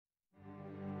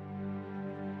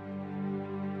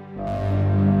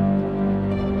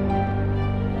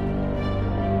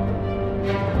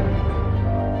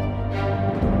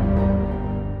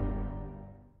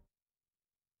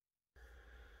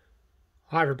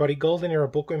Hi everybody, Golden Era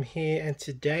Bookworm here, and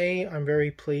today I'm very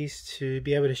pleased to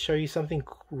be able to show you something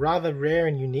rather rare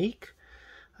and unique.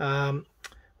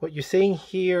 What you're seeing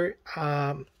here,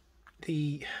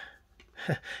 the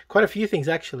quite a few things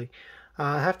actually.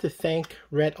 I have to thank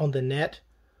Red on the Net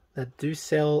that do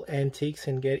sell antiques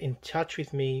and get in touch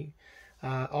with me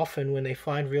often when they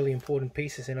find really important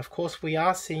pieces. And of course we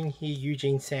are seeing here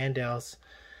Eugen Sandow's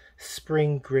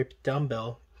spring grip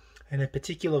dumbbell, and a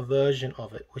particular version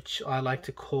of it, which I like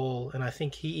to call, and I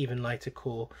think he even liked to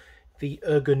call, the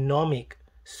ergonomic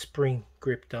spring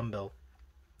grip dumbbell.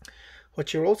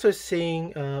 What you're also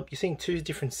seeing, you're seeing two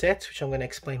different sets, which I'm going to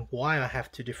explain why I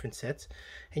have two different sets.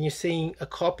 And you're seeing a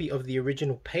copy of the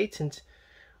original patent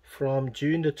from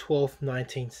June the 12th,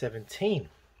 1917.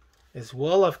 As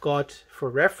well, I've got, for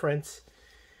reference,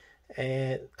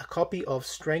 a copy of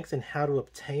Strength and How to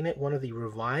Obtain It, one of the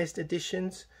revised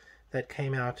editions that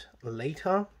came out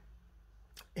later,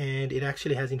 and it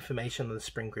actually has information on the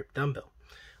spring grip dumbbell,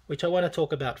 which I want to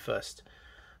talk about first.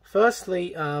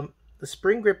 Firstly, the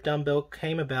spring grip dumbbell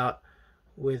came about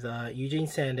with Eugen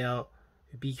Sandow,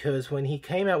 because when he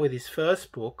came out with his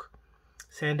first book,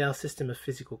 Sandow's System of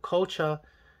Physical Culture,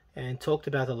 and talked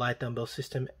about the light dumbbell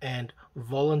system and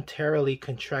voluntarily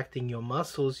contracting your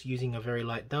muscles using a very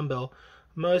light dumbbell,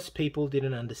 most people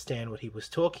didn't understand what he was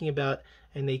talking about,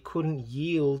 and they couldn't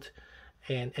yield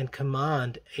and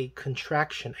command a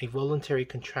contraction, a voluntary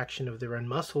contraction of their own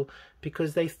muscle,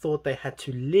 because they thought they had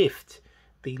to lift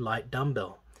the light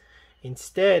dumbbell.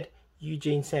 Instead,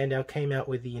 Eugen Sandow came out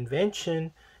with the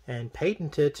invention and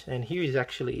patented, and here is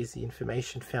actually the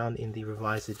information found in the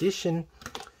revised edition.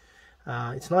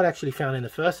 It's not actually found in the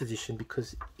first edition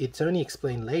because it's only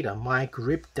explained later, my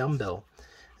grip dumbbell.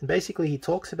 And basically he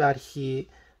talks about here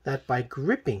that by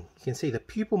gripping, you can see the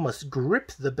pupil must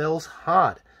grip the bells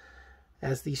hard.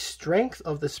 As the strength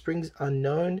of the springs are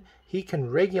known, he can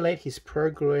regulate his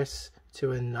progress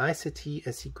to a nicety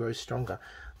as he grows stronger.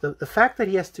 The fact that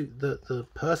he has to, the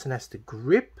person has to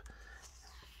grip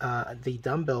the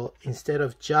dumbbell instead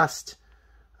of just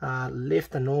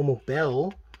lift a normal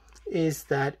bell, is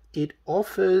that it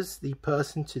offers the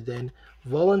person to then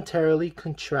voluntarily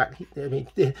contract. I mean,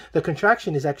 the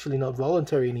contraction is actually not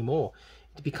voluntary anymore.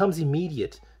 It becomes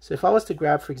immediate. So if I was to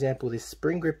grab, for example, this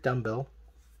spring grip dumbbell,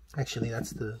 actually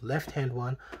that's the left hand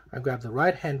one, I grab the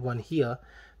right hand one here,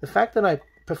 the fact that I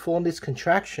perform this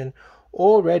contraction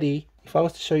already, if I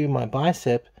was to show you my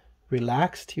bicep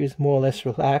relaxed, here's more or less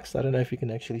relaxed. I don't know if you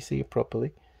can actually see it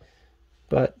properly,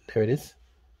 but there it is.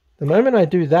 The moment I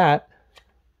do that,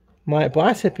 my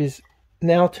bicep is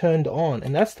now turned on,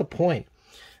 and that's the point.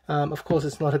 Of course,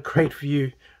 it's not a great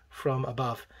view from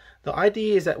above. The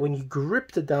idea is that when you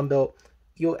grip the dumbbell,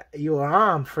 your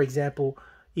arm, for example,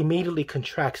 immediately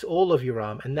contracts all of your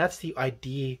arm, and that's the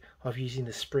idea of using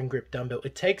the spring grip dumbbell.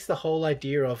 It takes the whole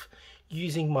idea of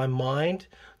using my mind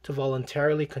to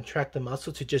voluntarily contract the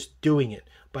muscle to just doing it.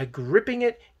 By gripping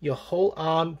it, your whole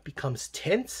arm becomes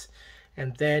tense,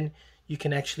 and then you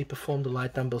can actually perform the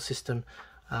light dumbbell system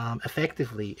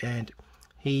effectively. And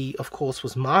he, of course,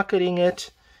 was marketing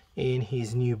it in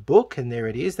his new book, and there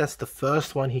it is. That's the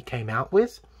first one he came out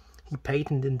with. He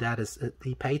patented that as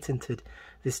he patented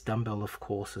this dumbbell, of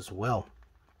course, as well.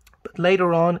 But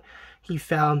later on, he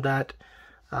found that,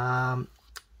 for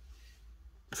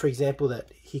example,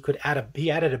 that he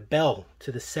added a bell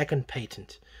to the second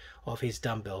patent of his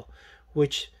dumbbell,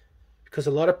 which, because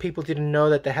a lot of people didn't know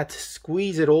that they had to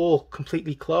squeeze it all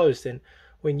completely closed, and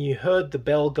when you heard the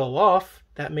bell go off,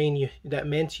 that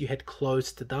meant you had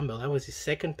closed the dumbbell. That was his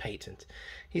second patent.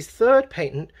 His third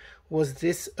patent was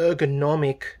this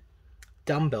ergonomic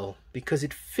dumbbell, because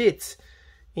it fits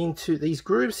into these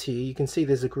grooves here. You can see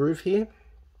there's a groove here.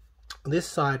 This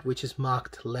side, which is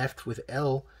marked left with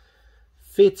L,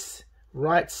 fits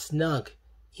right snug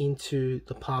into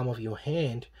the palm of your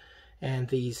hand, and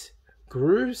these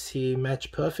grooves here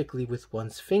match perfectly with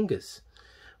one's fingers.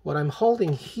 What I'm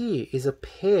holding here is a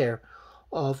pair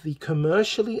of the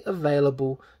commercially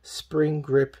available spring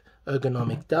grip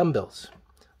ergonomic dumbbells.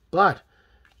 But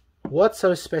what's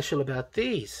so special about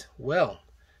these? Well,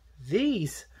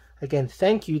 these, again,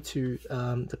 thank you to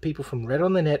the people from Red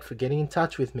on the Net for getting in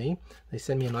touch with me. They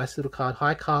sent me a nice little card.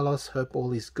 Hi Carlos, hope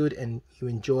all is good and you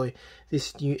enjoy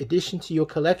this new addition to your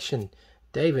collection.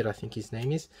 David, I think his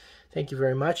name is. Thank you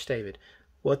very much, David.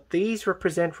 What these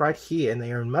represent right here, and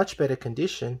they are in much better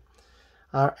condition,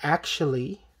 are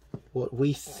actually what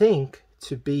we think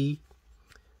to be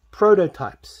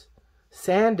prototypes.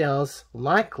 Sandow's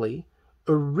likely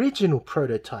original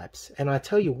prototypes, and I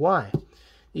tell you why.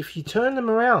 If you turn them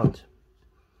around,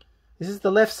 this is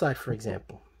the left side, for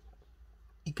example.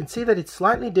 You can see that it's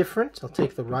slightly different. I'll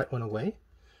take the right one away.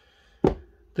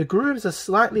 The grooves are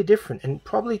slightly different and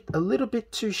probably a little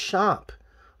bit too sharp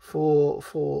for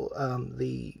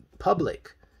the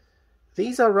public.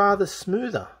 These are rather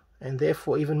smoother and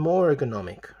therefore even more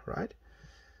ergonomic, right?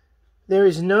 There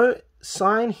is no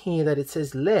sign here that it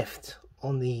says left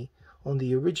on the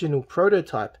original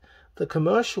prototype. The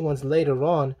commercial ones later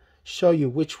on show you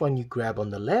which one you grab on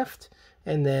the left,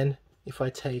 and then if I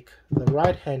take the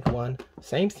right hand one,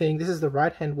 same thing. This is the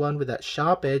right hand one with that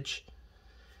sharp edge,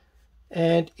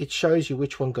 and it shows you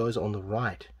which one goes on the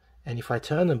right. And if I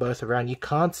turn them both around, you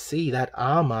can't see that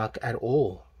R mark at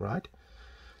all, right?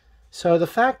 So the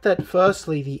fact that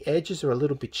firstly the edges are a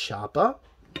little bit sharper,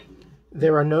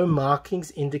 there are no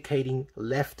markings indicating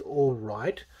left or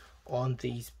right on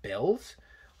these bells.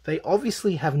 They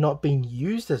obviously have not been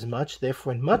used as much,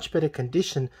 therefore in much better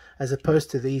condition, as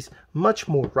opposed to these much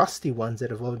more rusty ones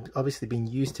that have obviously been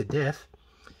used to death.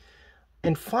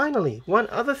 And finally, one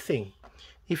other thing.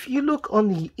 If you look on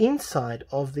the inside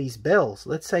of these bells,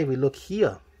 let's say we look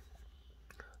here,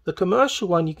 the commercial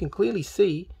one you can clearly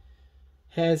see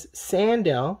has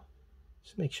Sandow.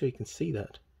 Just make sure you can see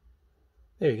that.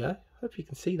 There you go. Hope you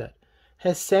can see that.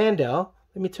 Has Sandow.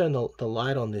 Let me turn the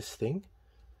light on this thing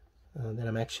that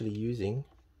I'm actually using.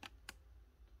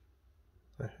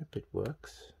 I hope it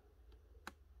works.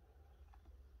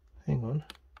 Hang on.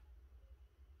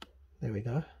 There we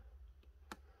go.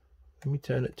 Let me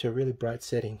turn it to a really bright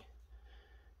setting.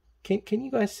 Can you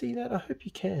guys see that? I hope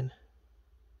you can.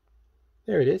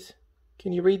 There it is.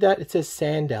 Can you read that? It says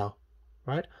Sandow,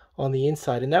 right, on the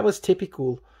inside. And that was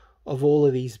typical of all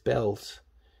of these bells.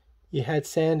 You had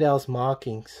Sandow's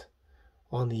markings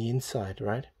on the inside,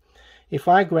 right? If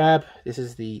I grab, this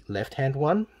is the left-hand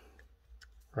one,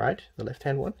 right? The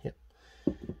left-hand one, yep.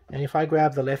 And if I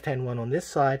grab the left-hand one on this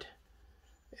side,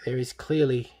 there is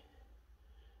clearly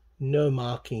no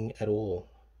marking at all,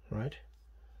 right?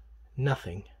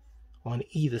 Nothing on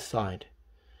either side,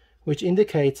 which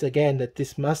indicates again that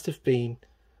this must have been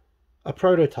a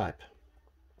prototype.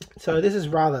 So this is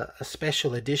rather a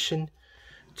special addition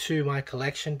to my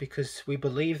collection, because we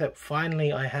believe that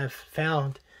finally I have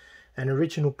found an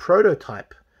original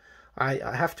prototype. I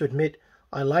have to admit,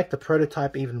 I like the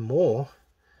prototype even more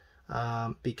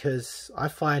because I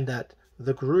find that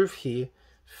the groove here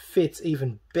fits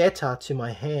even better to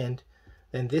my hand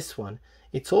than this one.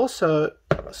 It's also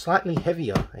slightly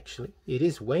heavier, actually. It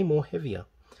is way more heavier.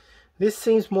 This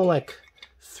seems more like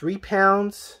 3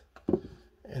 pounds,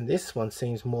 and this one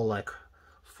seems more like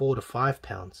 4 to 5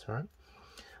 pounds, right?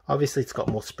 Obviously it's got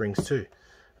more springs too.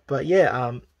 But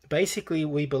yeah, basically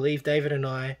we believe, David and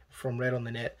I from Red on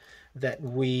the Net, that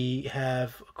we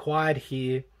have acquired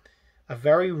here a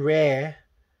very rare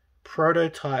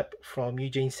prototype from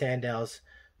Eugen Sandow's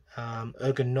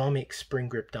ergonomic spring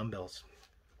grip dumbbells.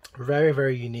 Very,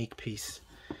 very unique piece.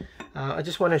 I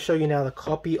just want to show you now the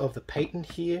copy of the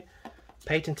patent here.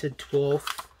 Patented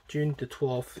June the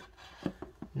 12th,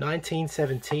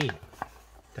 1917.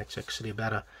 That's actually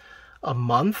about a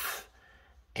month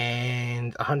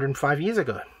and 105 years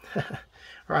ago.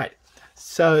 Right,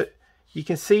 so you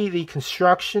can see the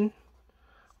construction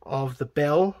of the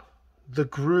bell. The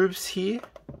grooves here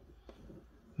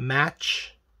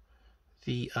match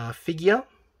the figure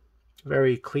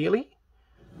very clearly.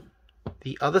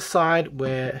 The other side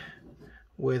where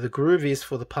the groove is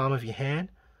for the palm of your hand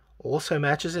also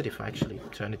matches it. If I actually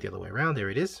turn it the other way around, there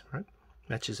it is, right?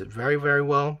 Matches it very, very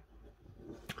well.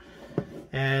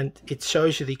 And it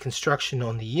shows you the construction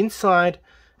on the inside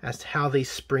as to how these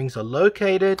springs are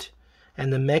located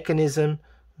and the mechanism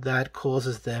that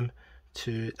causes them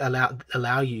to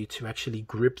allow you to actually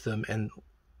grip them,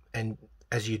 and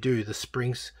as you do, the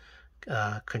springs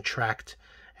contract,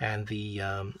 and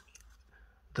the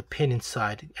pin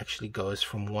inside actually goes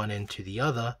from one end to the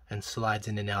other and slides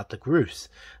in and out the grooves.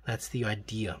 That's the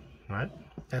idea, right?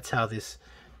 That's how this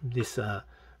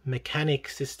mechanic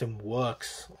system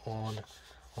works on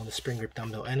the spring grip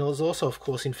dumbbell. And there's also, of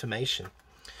course, information.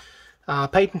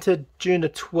 Patented June the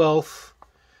 12th.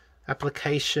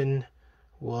 Application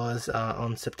was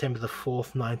on September the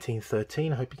 4th,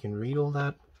 1913. I hope you can read all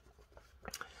that.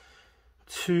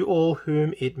 To all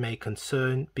whom it may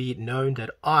concern, be it known that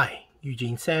I,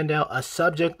 Eugen Sandow, a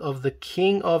subject of the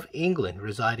King of England,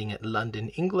 residing at London,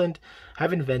 England,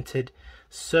 have invented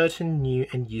certain new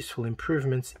and useful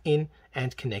improvements in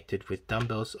and connected with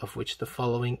dumbbells, of which the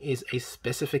following is a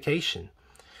specification.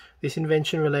 This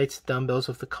invention relates to dumbbells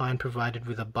of the kind provided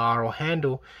with a bar or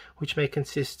handle, which may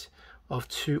consist of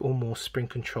 2 or more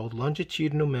spring-controlled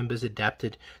longitudinal members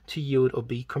adapted to yield or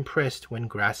be compressed when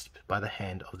grasped by the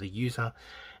hand of the user,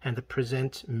 and the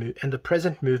present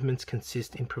movements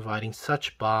consist in providing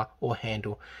such bar or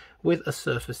handle with a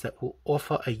surface that will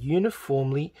offer a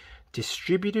uniformly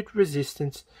distributed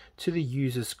resistance to the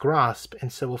user's grasp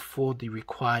and so afford the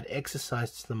required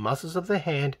exercise to the muscles of the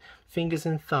hand, fingers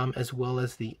and thumb, as well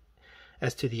as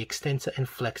to the extensor and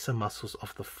flexor muscles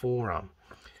of the forearm.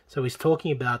 So he's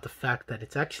talking about the fact that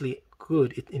it's actually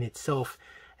good in itself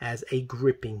as a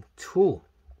gripping tool,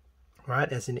 right?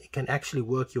 As in, it can actually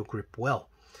work your grip well.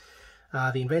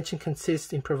 The invention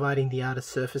consists in providing the outer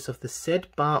surface of the said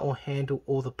bar or handle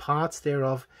or the parts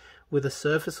thereof with a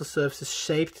surface or surfaces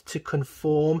shaped to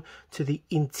conform to the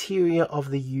interior of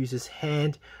the user's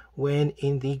hand when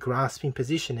in the grasping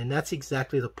position. And that's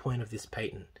exactly the point of this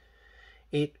patent.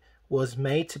 It was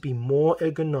made to be more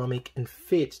ergonomic and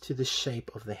fit to the shape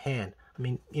of the hand. I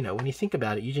mean, you know, when you think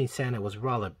about it, Eugen Sandow was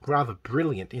rather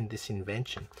brilliant in this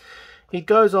invention. It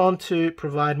goes on to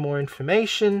provide more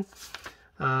information,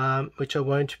 which I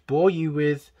won't bore you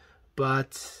with,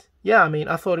 but yeah, I mean,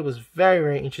 I thought it was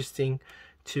very interesting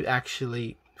to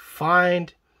actually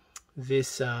find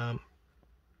this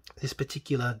this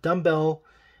particular dumbbell.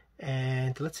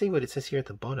 And let's see what it says here at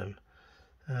the bottom.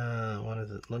 One of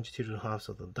the longitudinal halves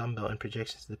of the dumbbell and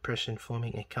projections of depression,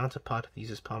 forming a counterpart of the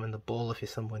user's palm and the ball of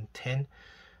his thumb when 10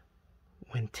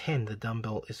 the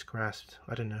dumbbell is grasped.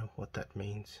 I don't know what that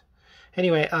means.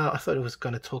 Anyway, I thought it was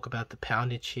going to talk about the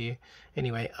poundage here.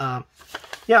 Anyway,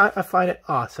 yeah, I find it...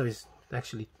 so he's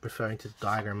actually referring to the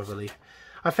diagram, I believe.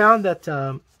 I found that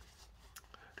the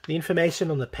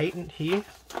information on the patent here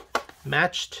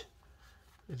matched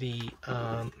the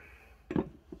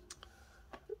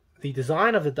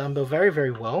design of the dumbbell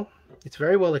very well. It's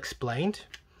very well explained,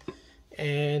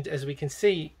 and as we can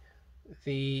see,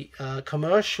 the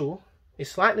commercial is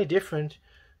slightly different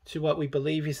to what we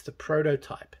believe is the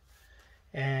prototype.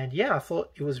 And yeah, I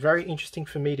thought it was very interesting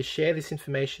for me to share this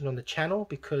information on the channel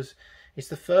because it's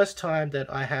the first time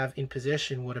that I have in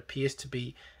possession what appears to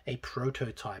be a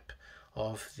prototype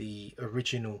of the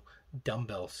original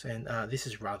dumbbells, and this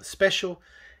is rather special.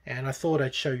 And I thought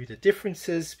I'd show you the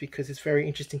differences because it's very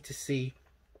interesting to see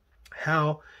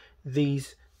how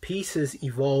these pieces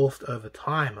evolved over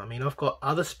time. I mean, I've got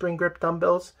other spring grip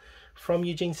dumbbells from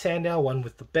Eugen Sandow, one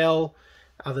with the bell,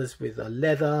 others with a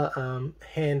leather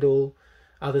handle,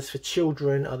 others for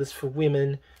children, others for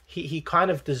women. He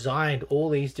kind of designed all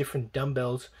these different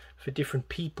dumbbells for different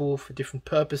people, for different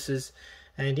purposes.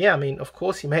 And yeah, I mean, of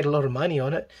course, he made a lot of money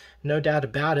on it, no doubt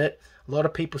about it. A lot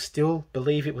of people still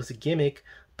believe it was a gimmick.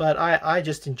 But I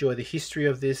just enjoy the history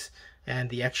of this and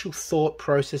the actual thought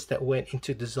process that went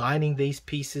into designing these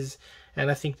pieces.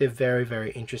 And I think they're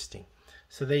very interesting.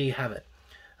 So there you have it.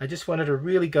 I just wanted to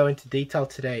really go into detail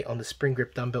today on the spring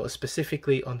grip dumbbell,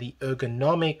 specifically on the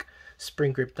ergonomic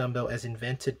spring grip dumbbell as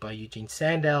invented by Eugen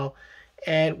Sandow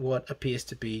and what appears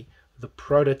to be the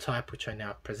prototype, which I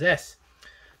now possess.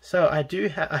 So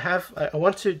I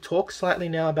want to talk slightly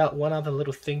now about one other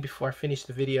little thing before I finish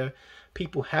the video.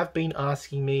 People have been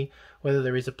asking me whether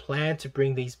there is a plan to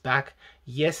bring these back.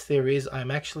 Yes, there is.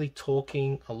 I'm actually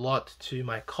talking a lot to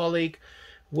my colleague,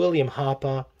 William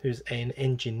Harper, who's an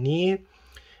engineer,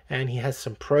 and he has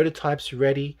some prototypes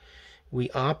ready. We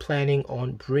are planning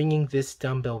on bringing this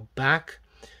dumbbell back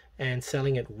and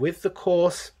selling it with the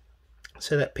course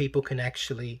so that people can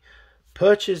actually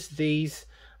purchase these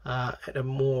at a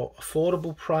more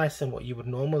affordable price than what you would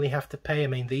normally have to pay. I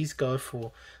mean, these go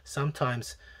for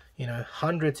sometimes, you know,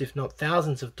 hundreds if not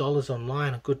thousands of dollars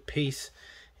online, a good piece.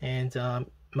 And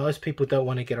most people don't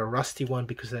want to get a rusty one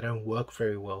because they don't work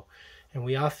very well. And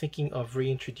we are thinking of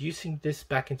reintroducing this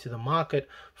back into the market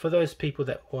for those people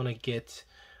that want to get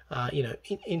you know,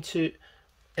 into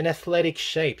an athletic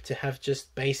shape, to have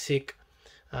just basic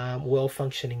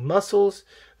well-functioning muscles.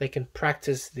 They can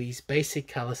practice these basic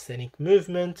calisthenic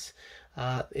movements.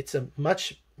 It's a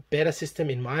much better system,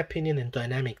 in my opinion, than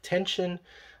dynamic tension.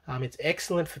 It's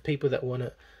excellent for people that want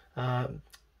to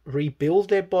rebuild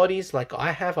their bodies like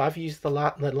I have. I've used the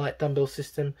light dumbbell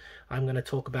system. I'm going to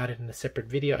talk about it in a separate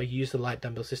video. I use the light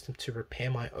dumbbell system to repair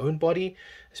my own body,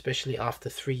 especially after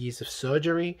 3 years of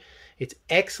surgery. It's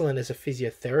excellent as a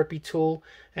physiotherapy tool,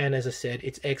 and as I said,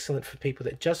 it's excellent for people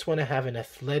that just want to have an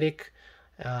athletic,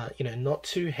 you know, not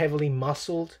too heavily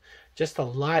muscled, just a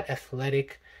light,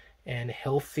 athletic and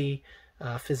healthy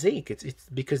physique. It's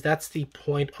because that's the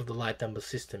point of the light dumbbell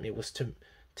system. It was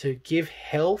to give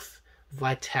health,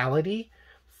 vitality,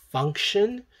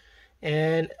 function,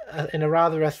 and a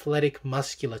rather athletic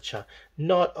musculature,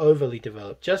 not overly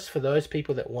developed, just for those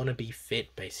people that want to be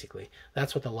fit. Basically,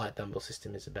 that's what the light dumbbell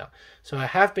system is about. So I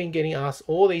have been getting asked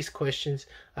all these questions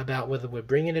about whether we're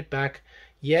bringing it back.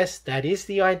 Yes, that is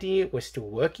the idea. We're still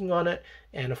working on it,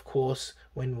 and of course,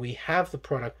 when we have the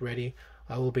product ready,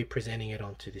 I will be presenting it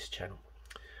onto this channel.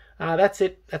 That's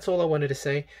it. That's all I wanted to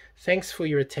say. Thanks for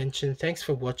your attention. Thanks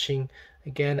for watching.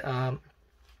 Again,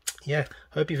 yeah,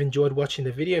 hope you've enjoyed watching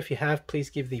the video. If you have, please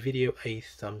give the video a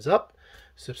thumbs up.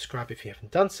 Subscribe if you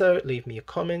haven't done so. Leave me a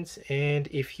comment. And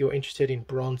if you're interested in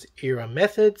Bronze Era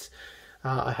methods,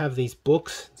 I have these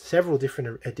books, several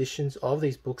different editions of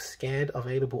these books scanned,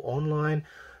 available online.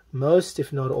 Most,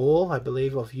 if not all, I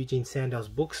believe, of Eugen Sandow's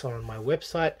books are on my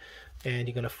website, and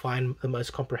you're going to find the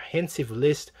most comprehensive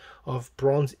list of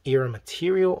Bronze Era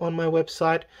material on my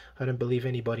website. I don't believe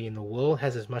anybody in the world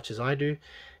has as much as I do.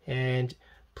 And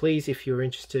please, if you're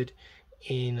interested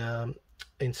in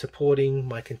supporting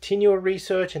my continual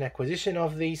research and acquisition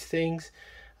of these things,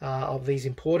 of these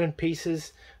important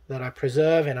pieces that I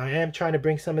preserve, and I am trying to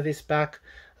bring some of this back,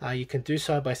 you can do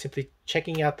so by simply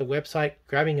checking out the website,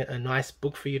 grabbing a nice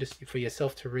book for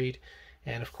yourself to read,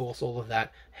 and of course all of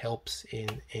that helps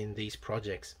in these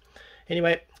projects.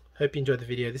 Anyway, hope you enjoyed the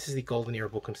video. This is the Golden Era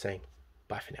book. I'm saying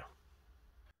bye for now.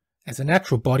 As a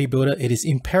natural bodybuilder, it is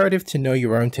imperative to know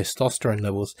your own testosterone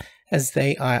levels, as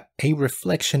they are a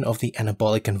reflection of the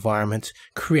anabolic environment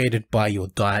created by your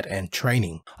diet and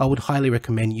training. I would highly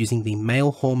recommend using the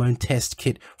male hormone test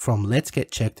kit from Let's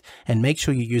Get Checked, and make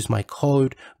sure you use my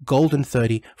code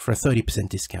GOLDEN30 for a 30%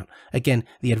 discount. Again,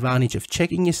 the advantage of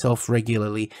checking yourself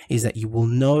regularly is that you will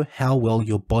know how well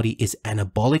your body is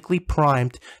anabolically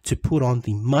primed to put on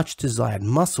the much desired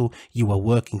muscle you are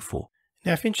working for.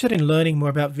 Now, if you're interested in learning more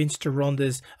about Vince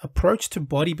Gironda's approach to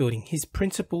bodybuilding, his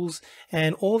principles,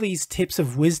 and all these tips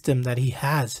of wisdom that he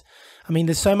has, I mean,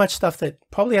 there's so much stuff that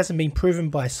probably hasn't been proven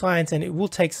by science, and it will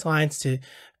take science to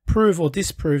prove or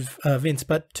disprove Vince.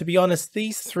 But to be honest,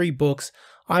 these 3 books,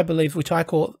 I believe, which I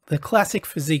call the Classic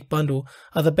Physique Bundle,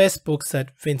 are the best books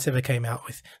that Vince ever came out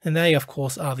with. And they, of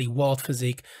course, are the Wild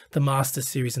Physique, the Master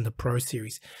Series, and the Pro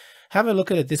Series. Have a look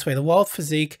at it this way. The Wild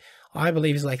Physique, I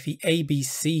believe, is like the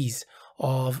ABCs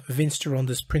of Vince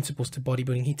Gironda's principles to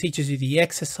bodybuilding. He teaches you the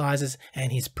exercises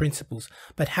and his principles,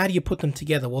 but how do you put them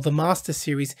together? Well, the Master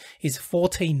Series is a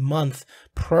 14-month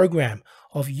program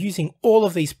of using all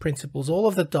of these principles, all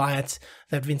of the diets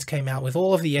that Vince came out with,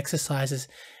 all of the exercises,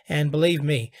 and believe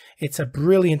me, it's a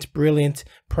brilliant, brilliant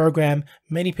program.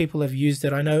 Many people have used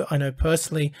it. I know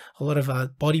personally a lot of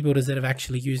bodybuilders that have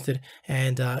actually used it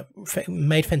and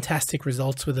made fantastic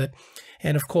results with it.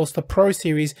 And of course, the Pro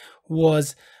Series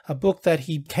was a book that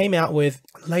he came out with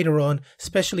later on,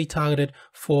 specially targeted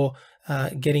for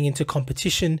getting into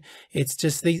competition. It's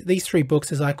just these 3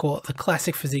 books, as I call it, the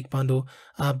Classic Physique Bundle,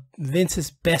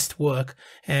 Vince's best work,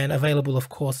 and available, of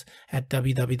course, at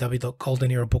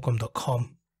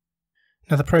www.goldenerabookworm.com.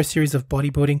 Now, the Pro Series of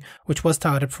Bodybuilding, which was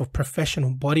targeted for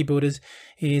professional bodybuilders,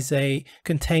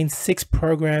 contains 6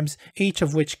 programs, each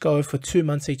of which go for 2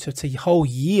 months each. So it's a whole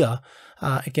year,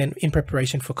 again, in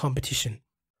preparation for competition.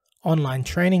 Online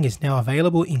training is now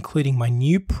available, including my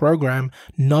new program,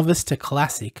 Novice to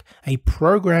Classic, a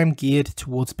program geared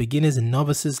towards beginners and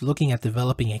novices looking at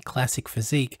developing a classic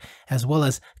physique, as well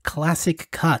as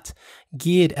Classic Cut,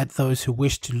 geared at those who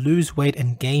wish to lose weight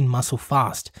and gain muscle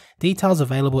fast. Details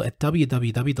available at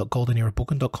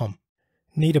www.goldenerabookworm.com.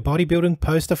 Need a bodybuilding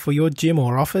poster for your gym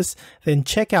or office? Then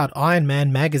check out Iron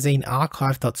Man Magazine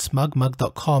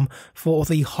archive.smugmug.com for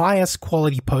the highest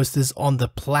quality posters on the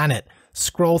planet.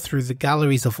 Scroll through the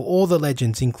galleries of all the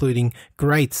legends, including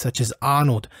greats such as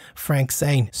Arnold, Frank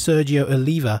Zane, Sergio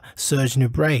Oliva, Serge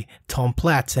Nubret, Tom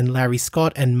Platz, and Larry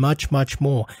Scott, and much, much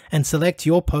more, and select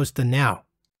your poster now.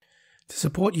 To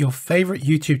support your favorite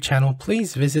YouTube channel,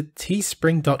 please visit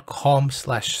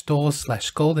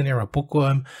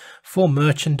teespring.com/stores/goldenerabookworm for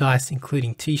merchandise,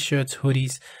 including t-shirts,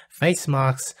 hoodies, face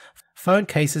masks, phone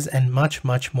cases, and much,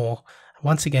 much more.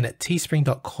 Once again at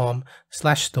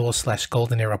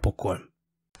teespring.com/stores/goldenerabookworm.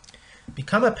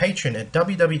 Become a patron at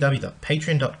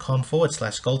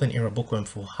www.patreon.com/goldenerabookworm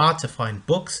for hard to find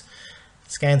books,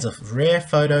 scans of rare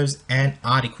photos, and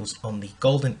articles on the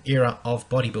golden era of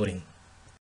bodybuilding.